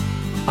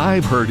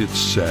I've heard it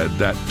said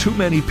that too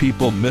many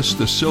people miss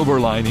the silver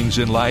linings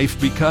in life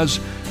because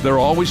they're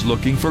always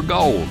looking for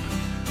gold.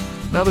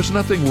 Now, there's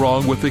nothing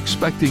wrong with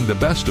expecting the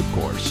best, of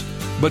course,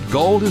 but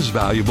gold is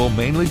valuable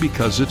mainly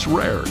because it's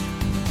rare.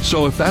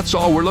 So if that's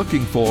all we're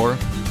looking for,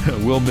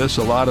 we'll miss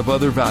a lot of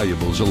other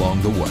valuables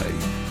along the way.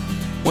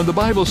 When the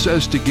Bible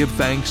says to give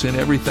thanks in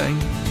everything,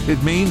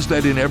 it means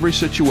that in every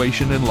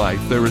situation in life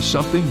there is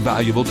something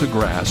valuable to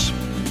grasp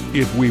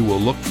if we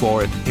will look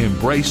for it,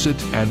 embrace it,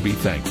 and be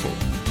thankful.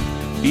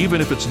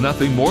 Even if it's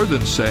nothing more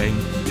than saying,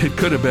 it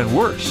could have been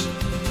worse.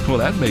 Well,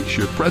 that makes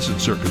your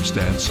present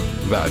circumstance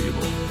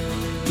valuable.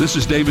 This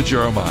is David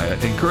Jeremiah,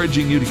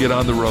 encouraging you to get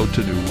on the road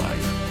to new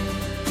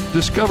life.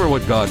 Discover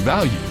what God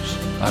values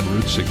on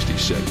Route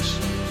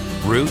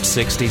 66. Route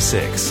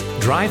 66,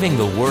 driving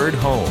the word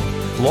home.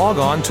 Log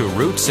on to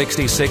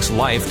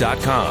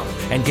Route66Life.com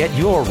and get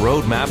your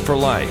roadmap for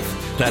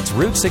life. That's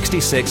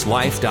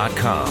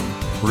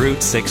Route66Life.com.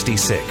 Route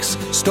 66.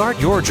 Start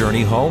your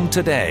journey home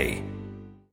today.